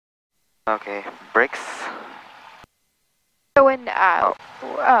Okay, brakes. So in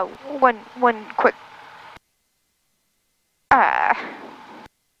one quick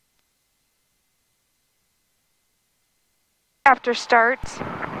after start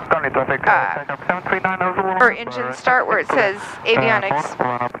or engine start where it says avionics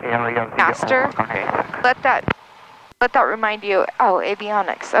master, let that remind you, oh,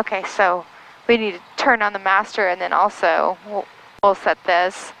 avionics. Okay, so we need to turn on the master, and then also we'll set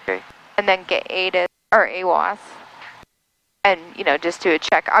this, okay, and then get ADIS or AWAS, and you know, just do a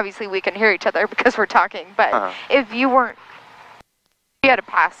check. Obviously we can hear each other because we're talking, but if you had a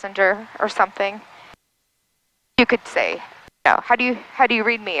passenger or something, you could say, no, how do you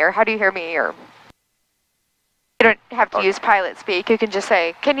read me, or how do you hear me, or you don't have to use pilot speak. You can just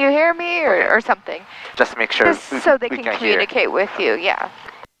say, can you hear me, or something. Just make sure just so they can communicate hear. With you. Yeah,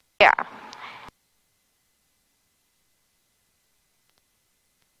 yeah.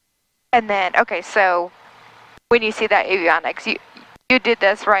 And then, okay, so when you see that avionics, you did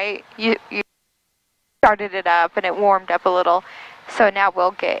this, right? You started it up and it warmed up a little. So now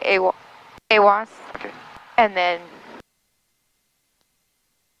we'll get AWAS. Okay. And then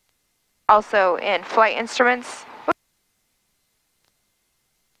also in flight instruments,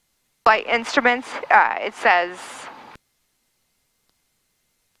 it says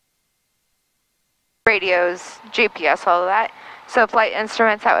radios, GPS, all of that. So flight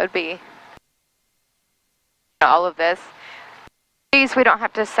instruments, that would be all of this. These we don't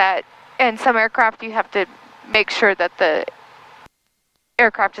have to set. In some aircraft, you have to make sure that the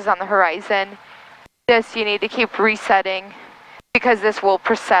aircraft is on the horizon. This you need to keep resetting because this will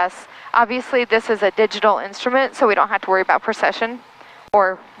precess. Obviously, this is a digital instrument, so we don't have to worry about precession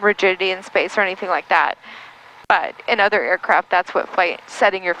or rigidity in space or anything like that. But in other aircraft, that's what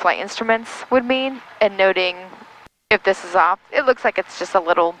setting your flight instruments would mean, and noting if this is off. It looks like it's just a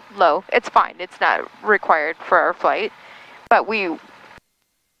little low. It's fine. It's not required for our flight. But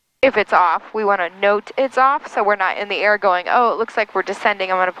if it's off, we want to note it's off so we're not in the air going, oh, it looks like we're descending,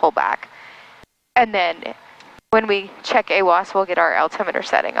 I'm going to pull back. And then when we check AWAS, we'll get our altimeter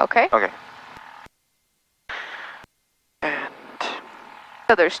setting, okay? Okay. And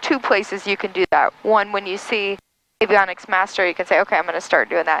so there's two places you can do that. One, when you see avionics master, you can say, okay, I'm going to start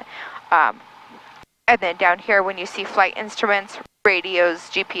doing that. And then down here, when you see flight instruments, radios,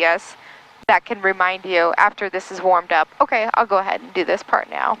 GPS, that can remind you after this is warmed up, okay, I'll go ahead and do this part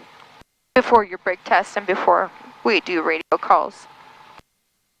now, before your brake test and before we do radio calls.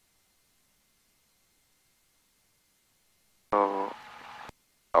 Oh,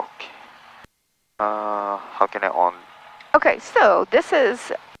 okay. How can I on? Okay, so this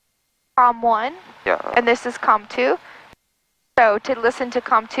is COM 1, yeah, and this is COM 2. So to listen to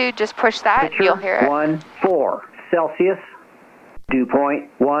COM 2, just push that and you'll hear it. 14 Celsius, dew point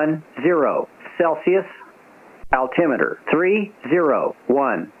 10 Celsius, altimeter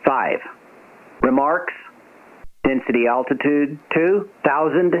 3015. Remarks, density altitude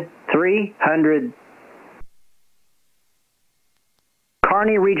 2,300.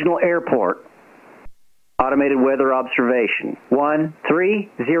 Kearney Regional Airport, automated weather observation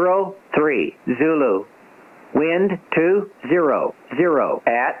 1303 Zulu. Wind 200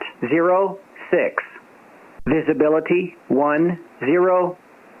 at 06. Visibility 10.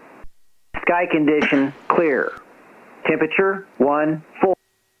 Sky condition clear. Temperature 14.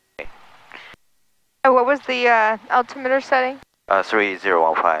 Oh, what was the altimeter setting?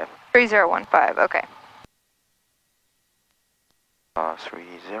 3015. 3015, okay. 30,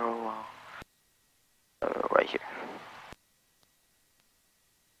 right here.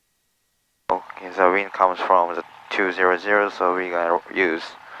 Okay, the wind comes from the 200, so we're gonna use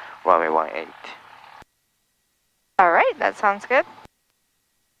runway 18. All right, that sounds good.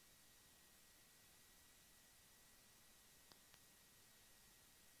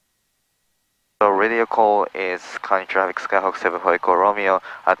 So radio call is current traffic Skyhawk 7 Echo Romeo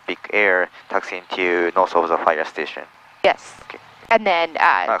at Big Air, taxiing to north of the fire station. Yes. Okay. And then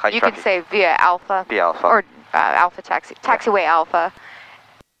you can say via Alpha. Via Alpha. Or Alpha Taxi, Taxiway Alpha.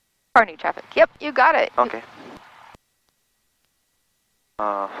 Kearney traffic. Yep, you got it. Okay.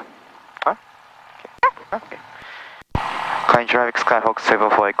 Okay. Current traffic Skyhawk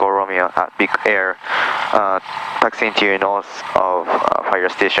 7 Echo Romeo at Big Air, taxiing to north of fire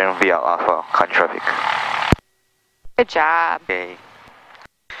station via Alpha. Current traffic. Good job. Okay.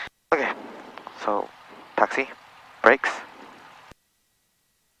 Okay. So, taxi, brakes.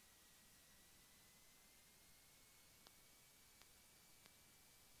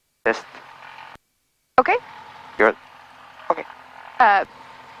 Test. Okay. Good. Okay.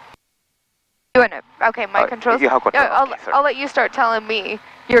 You wanna? Okay, my controls. You have control. I'll let you start telling me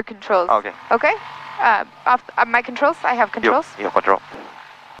your controls. Okay. Okay. My controls. I have controls. You have control.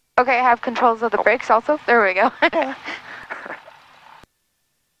 Okay, I have controls of the brakes also. There we go.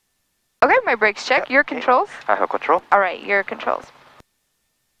 Okay, my brakes check. Your controls. I have control. All right, your controls.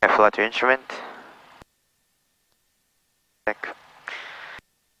 I fly to instrument. Check.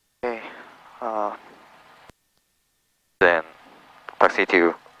 Okay. Then taxi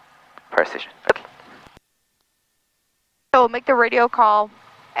to fire station. Okay. So we'll make the radio call,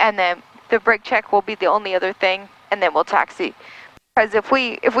 and then the brake check will be the only other thing, and then we'll taxi. Because if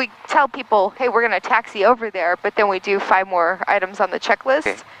we tell people, hey, we're gonna taxi over there, but then we do 5 more items on the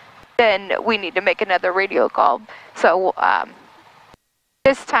checklist, then we need to make another radio call. So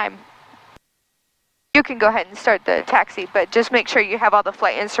this time, you can go ahead and start the taxi, but just make sure you have all the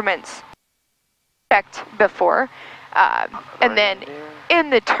flight instruments checked before. And then in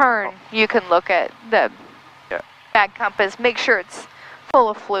the turn, you can look at the mag compass, make sure it's full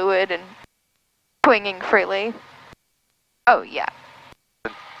of fluid and swinging freely. Oh, yeah.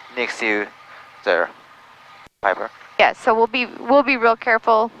 Next to the Piper. Yeah, so we'll be real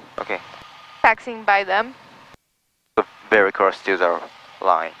careful. Okay. Taxiing by them. So very close to the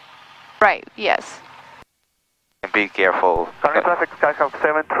line. Right, yes. And be careful. Current traffic, Skyhawk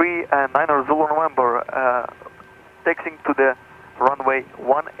 739 Zulu November, taxiing to the runway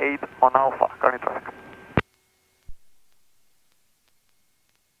 18 on Alpha, current traffic.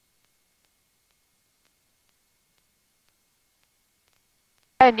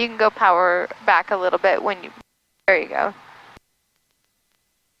 And you can go power back a little bit when you, there you go.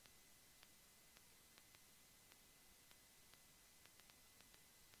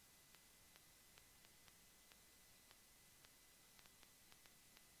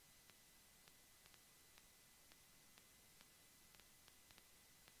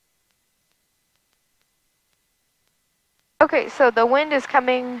 Okay, so the wind is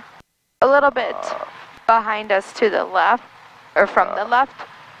coming a little bit behind us to the left, or from the left.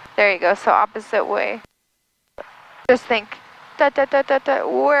 There you go, so opposite way. Just think,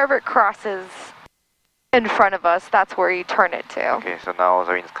 wherever it crosses in front of us, that's where you turn it to. Okay, so now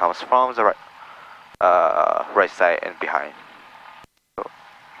the wind comes from the right side and behind. So.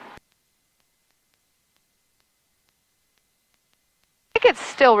 I think it's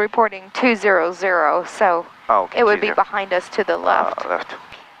still reporting 200, so it would be behind us to the left. Left.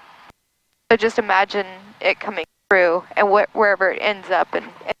 So just imagine it coming through, and wherever it ends up in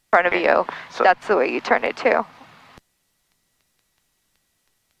front of you, so that's the way you turn it to.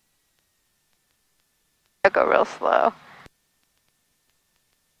 I'll go real slow.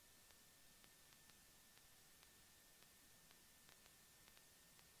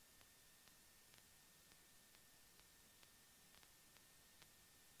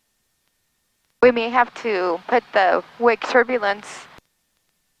 We may have to put the wake turbulence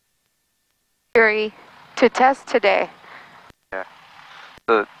theory to test today. Yeah.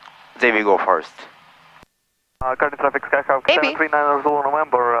 So they will go first. Current traffic, Skyhawk 739 Zulu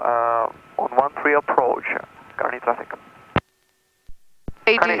November, on 13 approach, current traffic.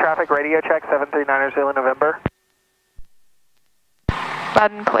 Current traffic, radio check 739 Zulu November.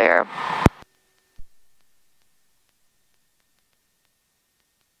 Loud and clear.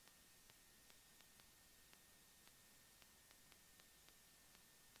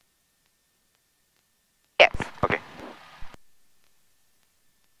 Yes. Okay.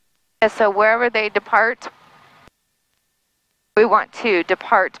 Yeah, so wherever they depart, we want to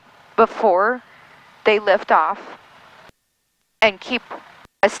depart before they lift off and keep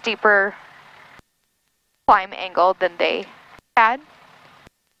a steeper climb angle than they had.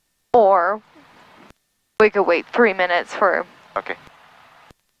 Or we could wait 3 minutes for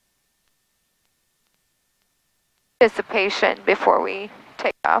dissipation before we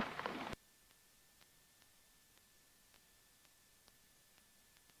take off.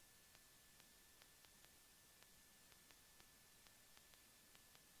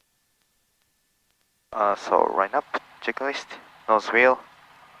 So line up, checklist, nose wheel,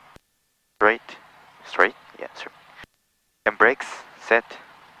 straight, yeah, straight. And brakes, set,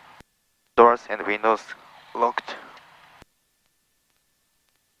 doors and windows locked.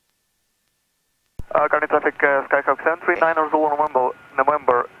 Current traffic, Skyhawk 739 Zulu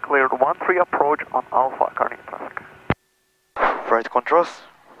November, cleared 13 approach on Alpha, current traffic. Flight controls.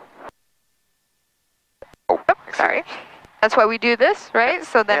 Oh, sorry. That's why we do this, right?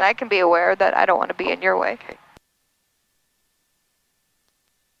 So then I can be aware that I don't want to be in your way. Okay.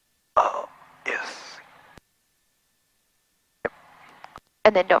 Oh, yes. Yep.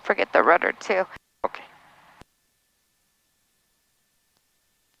 And then don't forget the rudder too. Okay.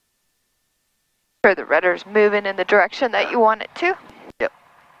 sure the rudder's moving in the direction that you want it to. Yep,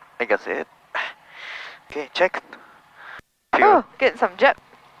 I guess it. Okay, check. Fuel. Oh, getting some jet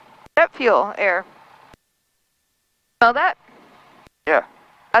fuel air. Smell that? Yeah.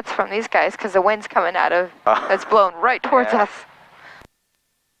 That's from these guys because the wind's coming out of, it's blowing right towards us.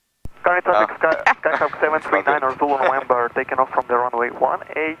 Current traffic, Skyhawk 739 or Zulu November, taking off from the runway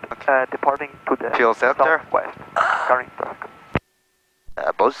 18, departing to the Fuel sector. southwest. Current traffic.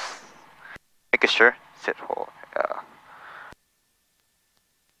 Both. Make sure. Set for.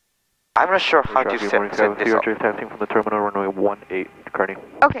 I'm not sure how to set this up. Testing from the terminal runway 18, Carney.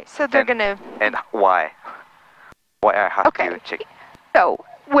 Okay, so they're gonna. And why? Why I have Okay. to check? So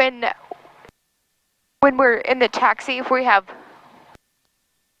when we're in the taxi, if we have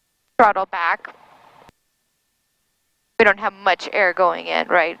throttle back, we don't have much air going in,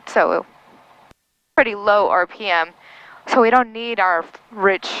 right? So pretty low RPM. So we don't need our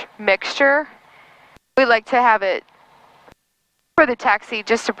rich mixture. We like to have it for the taxi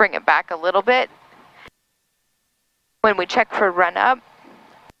just to bring it back a little bit. When we check for run up,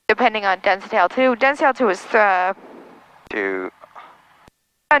 depending on density altitude. Density altitude is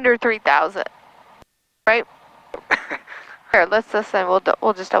under 3,000, right? Here, let's listen.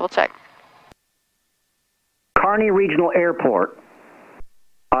 We'll just double check. Kearney Regional Airport.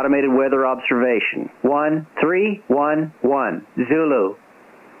 Automated weather observation. 1311 Zulu.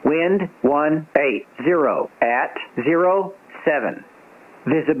 Wind 180 at 07.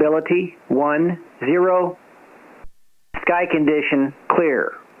 Visibility 10. Sky condition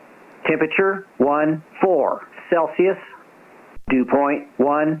clear. Temperature 14 Celsius. Dew point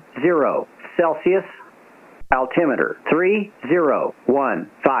 10 Celsius. Altimeter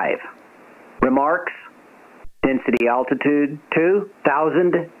 3015. Remarks. Density altitude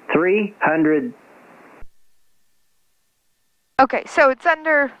 2,300. Okay, so it's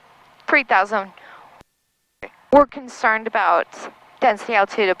under 3,000. We're concerned about density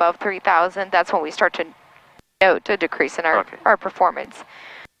altitude above 3,000. That's when we start to note a decrease in our performance.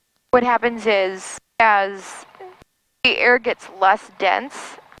 What happens is, as the air gets less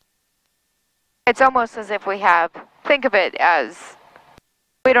dense, it's almost as if we have, think of it as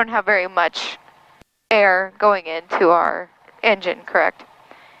we don't have very much air going into our engine, correct?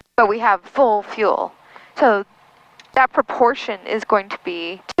 But we have full fuel. So that proportion is going to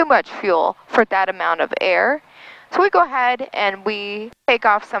be too much fuel for that amount of air. So we go ahead and we take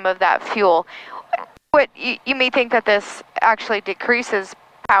off some of that fuel. What you may think that this actually decreases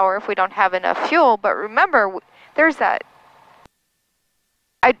power if we don't have enough fuel, but remember, there's that,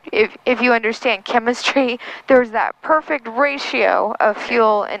 if you understand chemistry, there's that perfect ratio of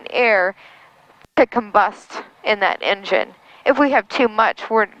fuel and air to combust in that engine. If we have too much,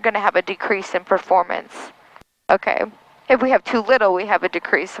 we're going to have a decrease in performance. Okay. If we have too little, we have a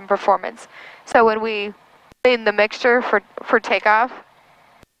decrease in performance. So when we clean the mixture for takeoff,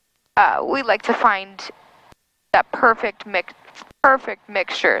 we like to find that perfect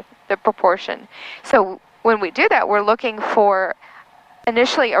mixture, the proportion. So when we do that, we're looking for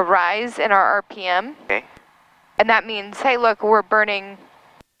initially a rise in our RPM. Okay. And that means, hey, look, we're burning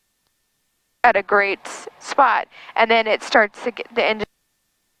at a great spot, and then it starts to get the engine,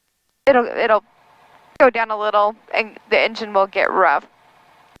 it'll go down a little and the engine will get rough.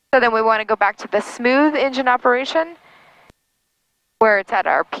 So then we want to go back to the smooth engine operation where it's at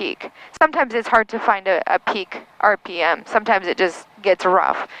our peak. Sometimes it's hard to find a peak RPM. Sometimes it just gets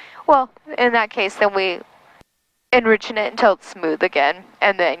rough. Well, in that case, then we enrichen it until it's smooth again,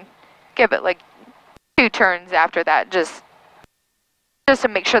 and then give it like 2 turns after that, just to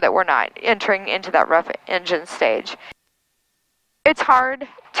make sure that we're not entering into that rough engine stage. It's hard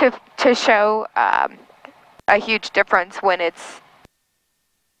to show a huge difference when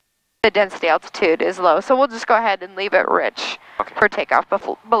the density altitude is low. So we'll just go ahead and leave it rich for takeoff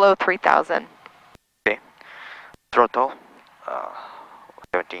below 3,000. Okay. Throttle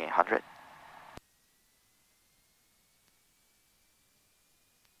 1,700.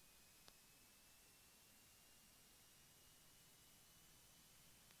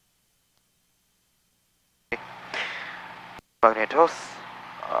 Magnetos.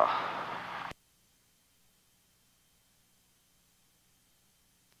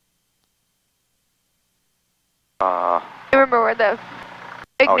 Remember where the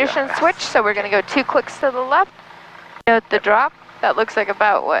ignition switch, so we're going to go 2 clicks to the left. Note the drop. That looks like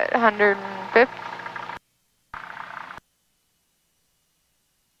about, what, 150?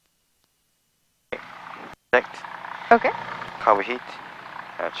 Checked. Okay. Cover heat.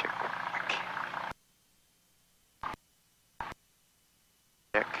 Check.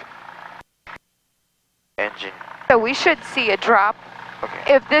 Check. Engine. So we should see a drop.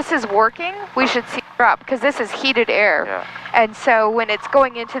 Okay. If this is working, we should see drop because this is heated air. Yeah. And so when it's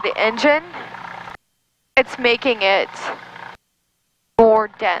going into the engine, it's making it more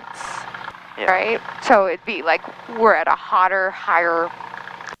dense, right? So it'd be like we're at a hotter, higher,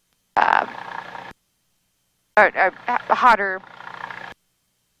 a hotter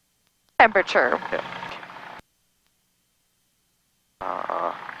temperature. Yeah.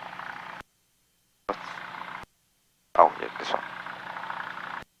 Oh, yeah, this one.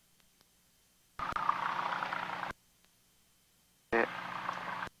 Yeah.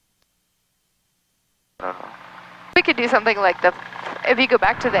 We could do something like if you go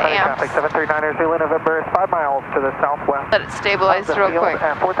back to the amps. Traffic 739er, Zulu November is 5 miles to the southwest. Let it stabilize real quick.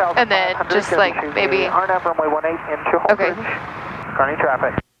 And then just like maybe. RNAV runway 18 into Holdridge. Okay. Carney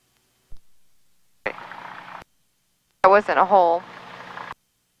traffic. That wasn't a whole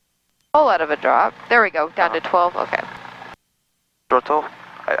lot of a drop. There we go, down to 12, okay. Throttle?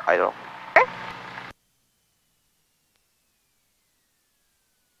 I don't. Okay.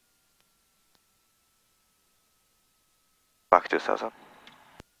 Back to 1000.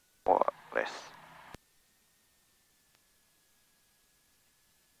 Or less.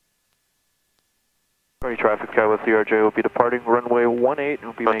 Carney traffic, Skywest CRJ will be departing runway 18 and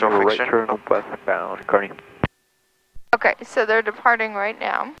will be making a right turn westbound. Carney. Okay, so they're departing right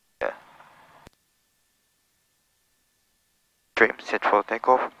now. Yeah. Trim set for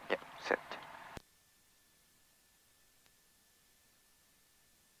takeoff. Yeah, set.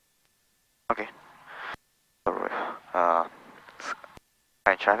 Okay.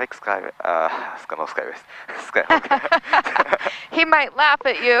 Sky traffic, no Skywest. Skyhawk. He might laugh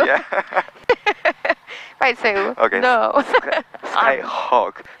at you. Yeah. Might say Okay. no.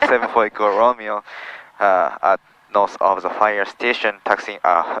 Skyhawk 740 Romeo at north of the fire station, taxiing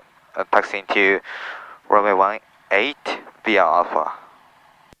to runway 18 via Alpha.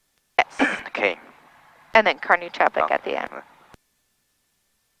 Yes. Okay. And then Carney traffic at the end.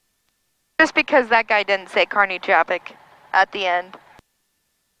 Just because that guy didn't say Carney traffic at the end.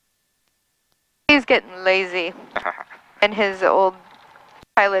 He's getting lazy in his old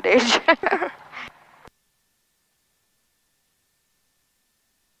pilot age.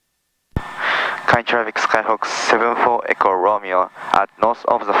 Kind traffic Skyhawk 74 Echo Romeo at north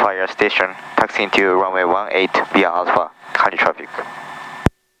of the fire station, taxiing to runway 18 via Alpha. Kind traffic.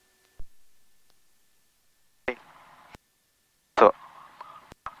 Okay. So,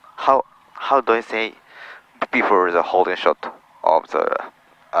 how do I say before the holding shot of the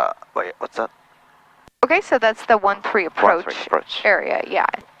wait, what's that? Okay, so that's the 1-3 approach, approach area, yeah.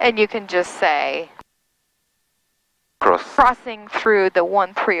 And you can just say cross. Crossing through the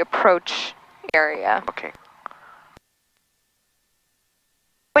 1-3 approach area. Okay.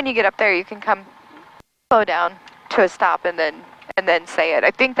 When you get up there, you can come slow down to a stop and then say it.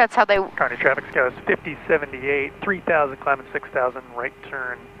 I think that's how they. Carney traffic goes 5078, 3000 climbing 6000, right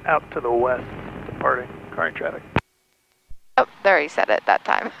turn out to the west, departing. Carney traffic. Oh, there he said it that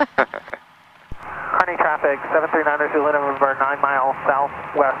time. Carney traffic 739er Zulu November 9 miles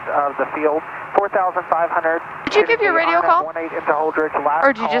southwest of the field, 4500. Did you give your radio call? 18 into Holdridge, last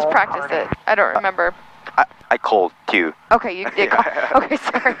or did you just call, practice Carney. it? I don't remember. I called too. Okay, you did call. Okay,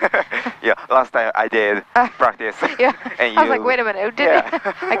 sorry. Yeah, last time I did practice. Yeah, and I was like, wait a minute, did it?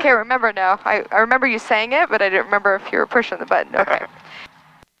 I can't remember now. I remember you saying it, but I didn't remember if you were pushing the button. Okay.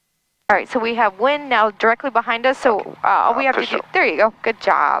 All right, so we have wind now directly behind us, so all we have to do, there you go, good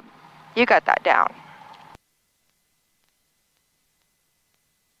job. You got that down.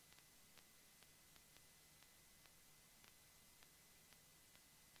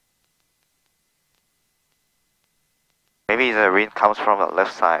 Maybe the wind comes from the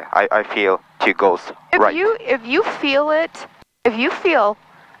left side. I feel two goes right. If you feel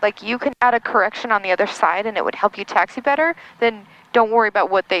like you can add a correction on the other side and it would help you taxi better, then don't worry about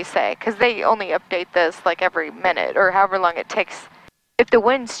what they say, because they only update this like every minute or however long it takes. If the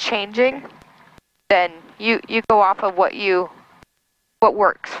wind's changing, then you go off of what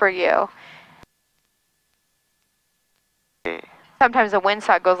works for you. Okay. Sometimes the wind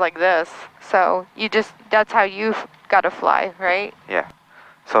side goes like this, so that's how you've got to fly, right? Yeah.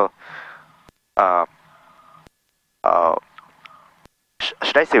 So,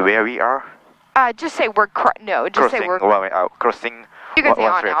 should I say where we are? Just say we're crossing. Say we're crossing. You can say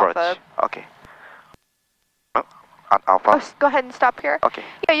on Alpha. Okay. On Alpha. Oh, go ahead and stop here. Okay.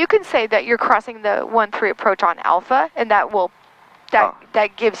 Yeah, you can say that you're crossing the 1-3 approach on Alpha, and that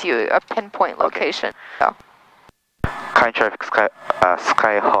gives you a pinpoint location. Okay. So. Kind traffic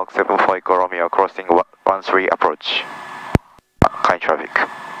Skyhawk 740 Romeo crossing 1-3 approach. Kind traffic.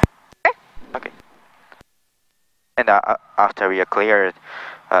 Okay. Okay. And after we are cleared,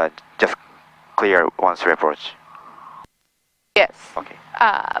 just clear once we approach. Yes. Okay.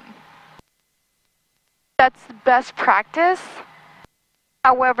 That's best practice.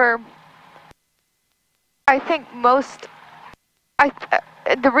 However, I think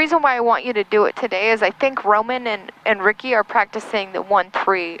the reason why I want you to do it today is I think Roman and Ricky are practicing the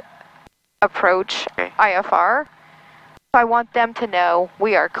 1-3 approach, okay. IFR. So I want them to know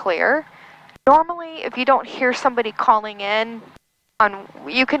we are clear. Normally, if you don't hear somebody calling in,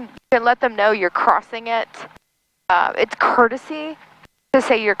 you can let them know you're crossing it. It's courtesy to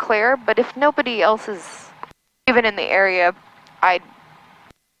say you're clear, but if nobody else is even in the area, I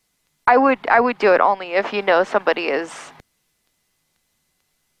would do it only if you know somebody is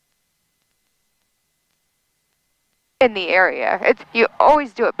in the area. You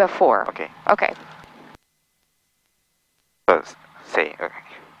always do it before. Okay. Okay. So, say, okay.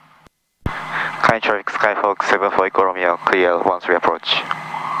 Kind traffic, Skyhawk 74 Echo Romeo, clear once we approach.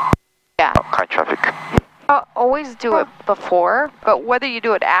 Yeah. Oh, kind traffic. Always do it before, but whether you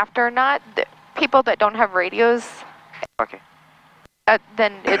do it after or not, people that don't have radios, okay.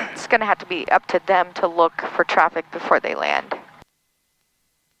 Then it's going to have to be up to them to look for traffic before they land.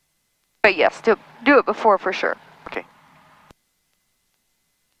 But yes, do it before for sure. Okay.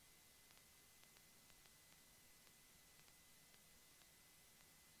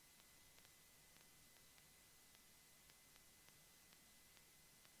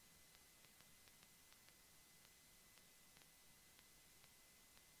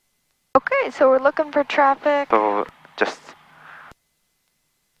 Okay, so we're looking for traffic. So just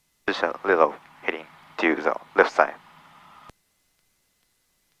a little heading to the left side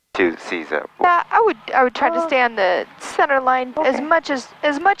to see the. Yeah, I would try to stay on the center line as much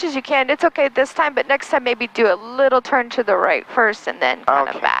as you can. It's okay this time, but next time maybe do a little turn to the right first and then kind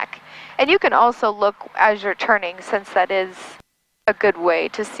of back. And you can also look as you're turning, since that is a good way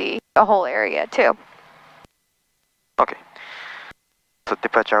to see the whole area too. Okay. So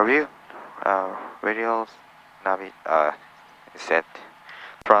departure view, radials, navi, set,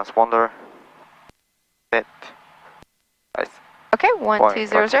 transponder, set. Okay,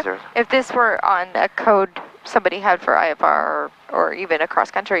 1200. If this were on a code somebody had for IFR or even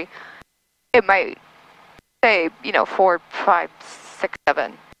across country, it might say, 4, 5, 6,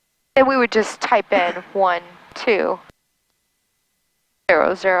 7. Then we would just type in 1, 2,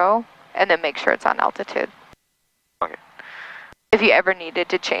 0, 0, and then make sure it's on altitude. Okay. If you ever needed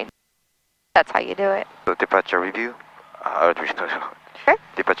to change, that's how you do it. So departure review, okay.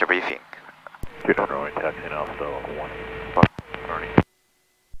 Departure briefing. Runway taxi Alpha 1.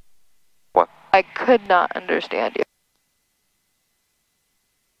 What? I could not understand you.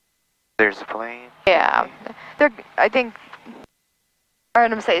 There's a plane. Yeah, I think I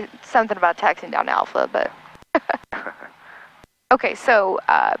heard him say something about taxiing down Alpha, but okay. So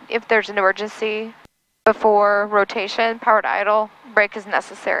if there's an emergency before rotation, powered idle, brake is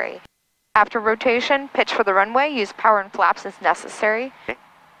necessary. After rotation, pitch for the runway. Use power and flaps as necessary. Okay.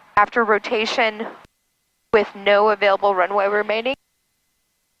 After rotation, with no available runway remaining,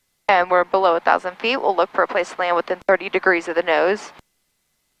 and we're below 1,000 feet, we'll look for a place to land within 30 degrees of the nose.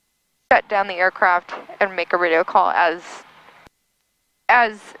 Shut down the aircraft and make a radio call as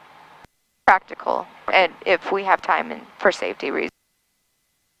practical, and if we have time and for safety reasons.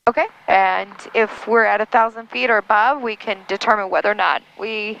 Okay, and if we're at 1,000 feet or above, we can determine whether or not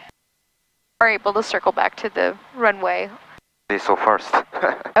we are able to circle back to the runway. So first.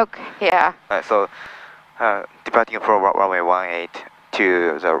 Okay, yeah. So departing from runway 18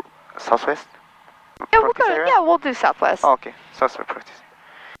 to the southwest. Yeah, we'll do southwest. Oh, okay, southwest practice.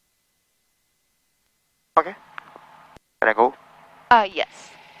 Okay. Can I go?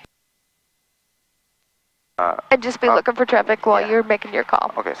 Yes. And just be looking for traffic while you're making your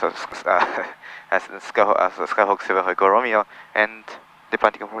call. Okay, so as Skyhawk 7 Echo Romeo, and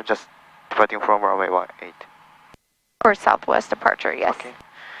departing from runway 18. Or southwest departure, yes. Okay.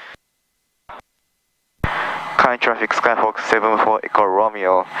 Kind traffic Skyhawk 74 Echo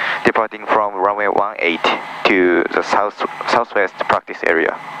Romeo, departing from runway 18 to the southwest practice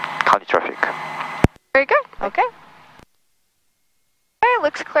area. County traffic. Very good. Okay. Okay,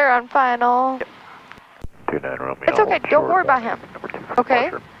 looks clear on final. Yep. 29 Romeo. It's okay. Don't worry about him. Okay.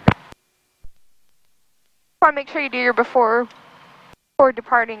 Want to make sure you do your before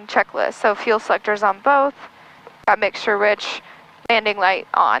departing checklist. So fuel selectors on both. Got mixture rich. Landing light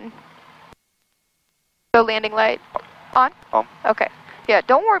on. So landing light on? Okay. Yeah,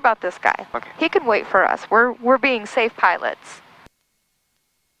 don't worry about this guy. Okay. He can wait for us. We're being safe pilots.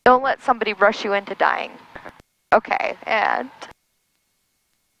 Don't let somebody rush you into dying. Okay, and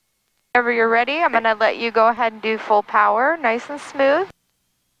whenever you're ready, I'm going to let you go ahead and do full power, nice and smooth.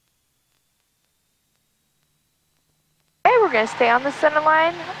 we're going to stay on the center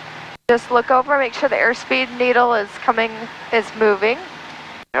line. Just look over, make sure the airspeed needle is moving.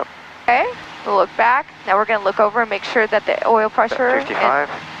 Yep. Okay, we'll look back. Now we're going to look over and make sure that the oil pressure 55.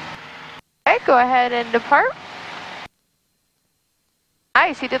 Okay, go ahead and depart.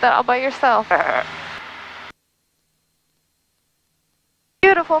 Nice, you did that all by yourself.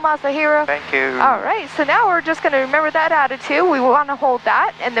 Beautiful, Masahiro. Thank you. All right, so now we're just going to remember that attitude. We want to hold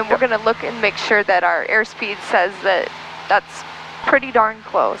that, and then we're going to look and make sure that our airspeed says that that's pretty darn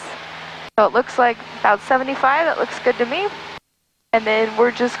close. So it looks like about 75. That looks good to me. And then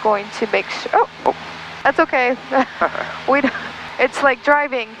we're just going to make sure. Oh, that's okay. It's like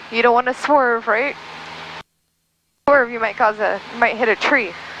driving. You don't want to swerve, right? Swerve, you might hit a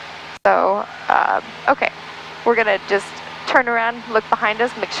tree. So, okay, we're gonna just turn around, look behind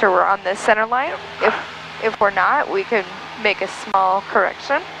us, make sure we're on the center line. If we're not, we can make a small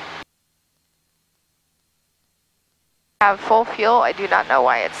correction. Have full fuel. I do not know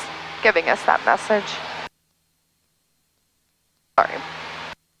why it's giving us that message. Sorry.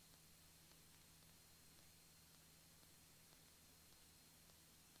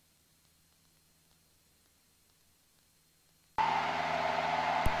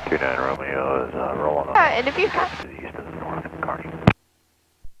 Romeo is rolling on. Yeah, and if you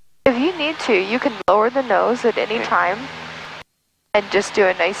need to, you can lower the nose at any time and just do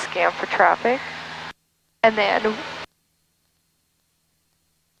a nice scan for traffic, and then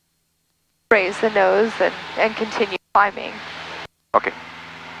raise the nose and continue climbing. Okay.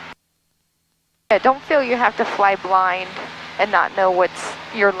 Yeah, don't feel you have to fly blind and not know what's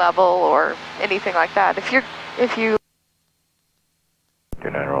your level or anything like that. If you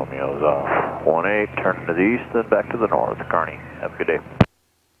 29 Romeo's off. 18, turn to the east, then back to the north. Carney, have a good day.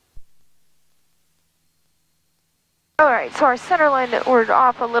 Alright, so our center line, we're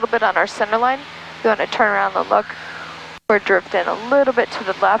off a little bit on our center line. You want to turn around and look. We're drifting a little bit to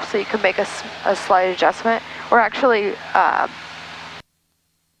the left so you can make a slight adjustment. We're actually,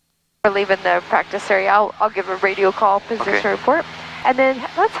 we're leaving the practice area. I'll give a radio call position report. And then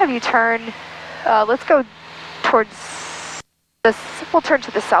let's have you turn, let's go towards we'll turn to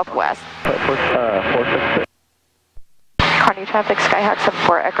the southwest. Carney traffic, Skyhawk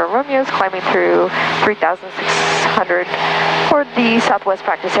 74 Echo Romeo's climbing through 3,600 for the southwest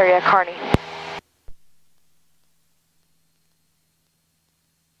practice area, Carney.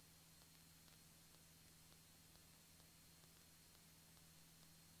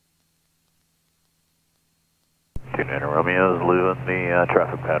 Romeo's leaving the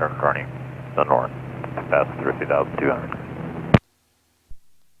traffic pattern, Carney, the north, past 3,200.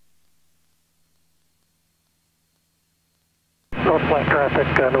 North flat traffic,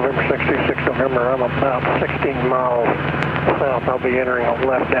 November 66, November. I'm about 16 miles south. I'll be entering on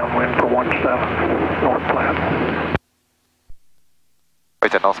left downwind for 17, north flat.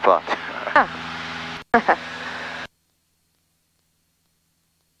 It's a north flat.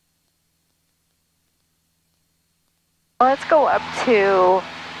 Let's go up to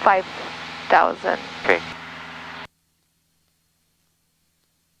 5,000. Okay.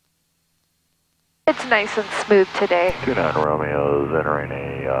 It's nice and smooth today. 29 Romeo is entering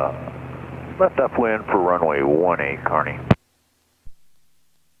a left upwind for runway 18, Carney.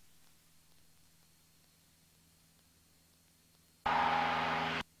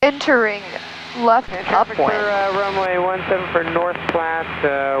 Entering left upwind. For runway 17 for north flat,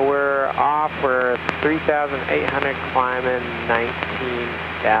 we're off. We're 3,800 climbing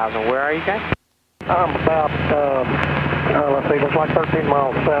 19,000. Where are you guys? I'm about, let's see, looks like 13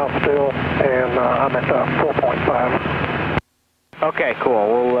 miles south still, and I'm at 4.5. Okay,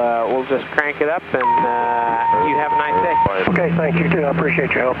 cool. We'll just crank it up, and you have a nice day. Okay, thank you too. I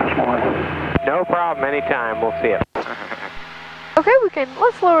appreciate your help this morning. No problem. Anytime. We'll see you. Okay,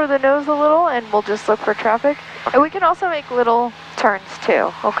 let's lower the nose a little, and we'll just look for traffic. Okay. And we can also make little turns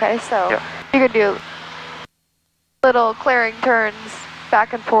too. Okay, so you can do little clearing turns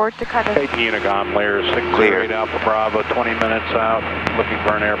back and forth to kind of. Unicom, layer 608 Alpha Bravo, 20 minutes out, looking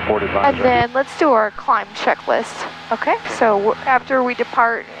for an airport advisor. And then let's do our climb checklist. Okay, so after we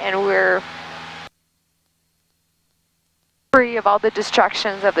depart and we're free of all the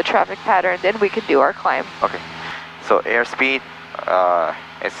distractions of the traffic pattern, then we can do our climb. Okay, so airspeed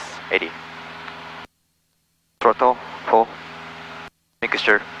is 80. Throttle full.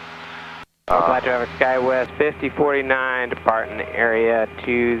 Mixture. Flight traffic SkyWest 5049, departing the area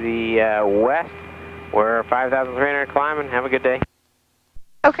to the west. We're 5,300 climbing. Have a good day.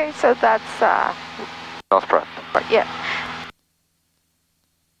 Okay, so that's North front. yeah.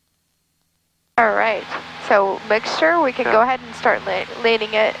 All right. So mixture, we can go ahead and start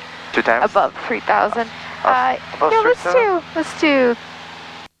landing it 2 times above 3,000.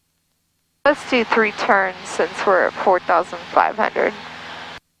 let's do 3 turns since we're at 4,500.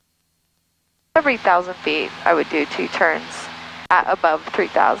 Every 1,000 feet, I would do 2 turns at above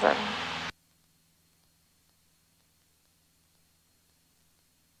 3,000.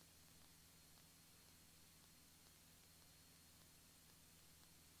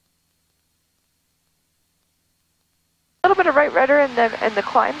 A little bit of right rudder in the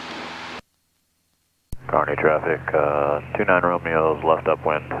climb. Kearney traffic, 29 Romeo's left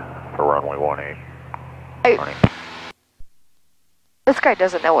upwind for runway 18. This guy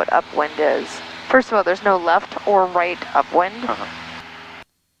doesn't know what upwind is. First of all, there's no left or right upwind.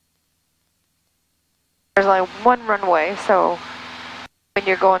 There's only one runway, so when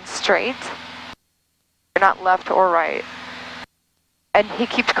you're going straight, you're not left or right. And he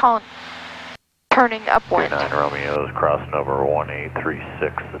keeps turning upwind. 29 Romeo's crossing over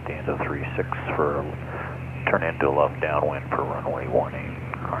 1836 at the end of 36 for turn into left downwind for runway 18,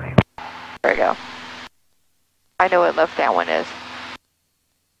 Kearney. There we go. I know what left downwind is.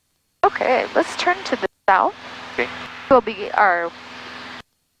 Okay, let's turn to the south. Okay. Will be our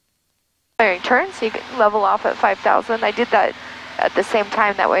clearing turn, so you can level off at 5,000. I did that at the same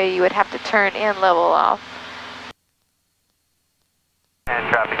time, that way you would have to turn and level off.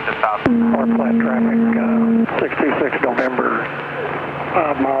 And traffic to south. North flat traffic, 66 November,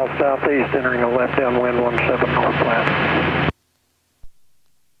 5 miles southeast, entering a left downwind 17 north flat.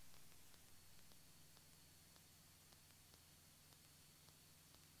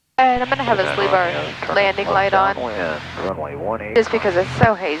 And I'm going to have us leave our landing light on, just because it's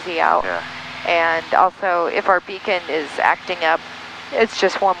so hazy out. Yeah. And also, if our beacon is acting up, it's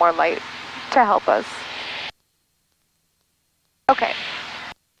just one more light to help us. Okay.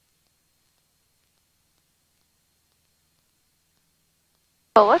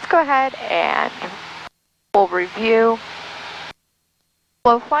 So let's go ahead and we'll review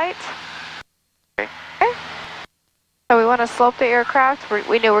slow flight. Okay. So we want to slope the aircraft.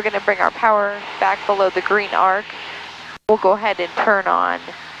 We know we're going to bring our power back below the green arc. We'll go ahead and turn on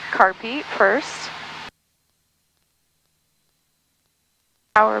carpet first.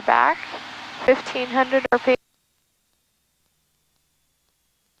 Power back, 1500 RPM.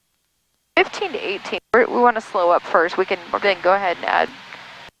 15 to 18. We want to slow up first. We can then go ahead and add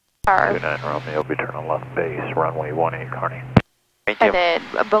power. 29 Romeo, be turning left base, runway 18, Kearney. Thank you. And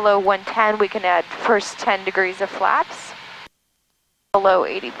then below 110, we can add first 10 degrees of flaps. Below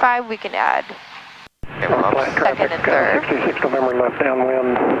 85, we can add second and third. 66 November, left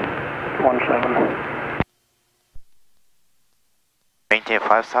downwind 17. Maintain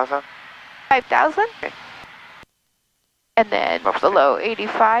 5,000? 5,000? Okay. And then below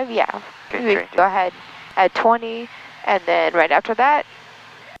 85, yeah. Okay, We can go ahead, add 20, and then right after that,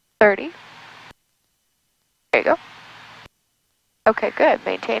 30. There you go. Okay, good.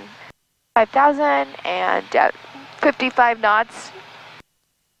 Maintain 5,000 and at 55 knots,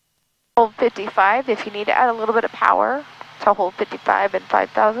 hold 55. If you need to add a little bit of power to hold 55 and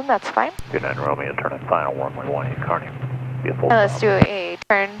 5,000, that's fine. 29 Romeo, turning final, runway 18, Kearney. And let's do a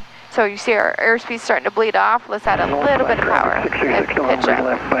turn. So you see our airspeed starting to bleed off. Let's add a little bit of power and 66 pitch November, up.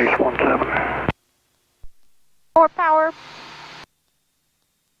 left base 17. More power.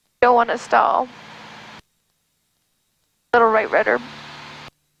 Don't want to stall. Little right rudder.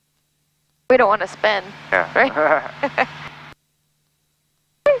 We don't want to spin, Yeah. right?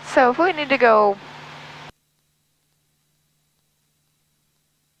 So if we need to go,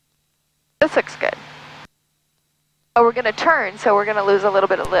 this looks good. Oh, we're going to turn, so we're going to lose a little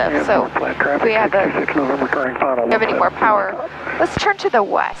bit of lift. Yeah, So north flat traffic, if we have 66 November, turning final. have any more power, let's turn to the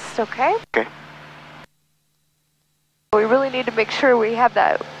west, okay? Okay. We really need to make sure we have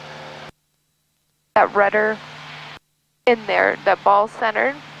that rudder in there, that ball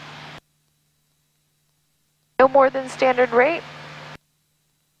centered. No more than standard rate.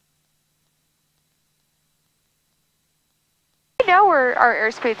 We know our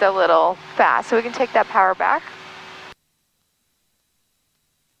airspeed's a little fast, so we can take that power back.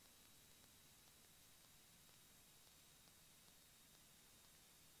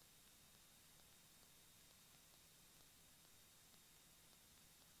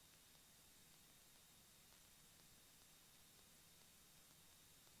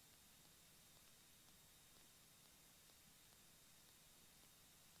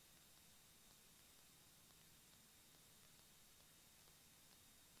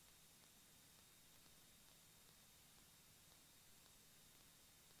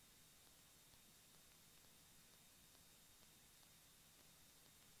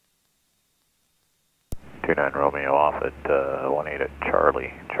 Romeo off at 18 at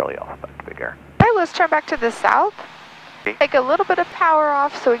Charlie. Charlie off back to Big Air. Okay, let's turn back to the south. Okay. Take a little bit of power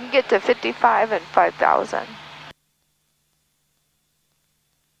off so we can get to 55 and 5,000.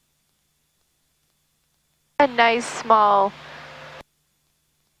 A nice small,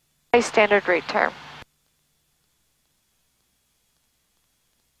 nice standard rate turn.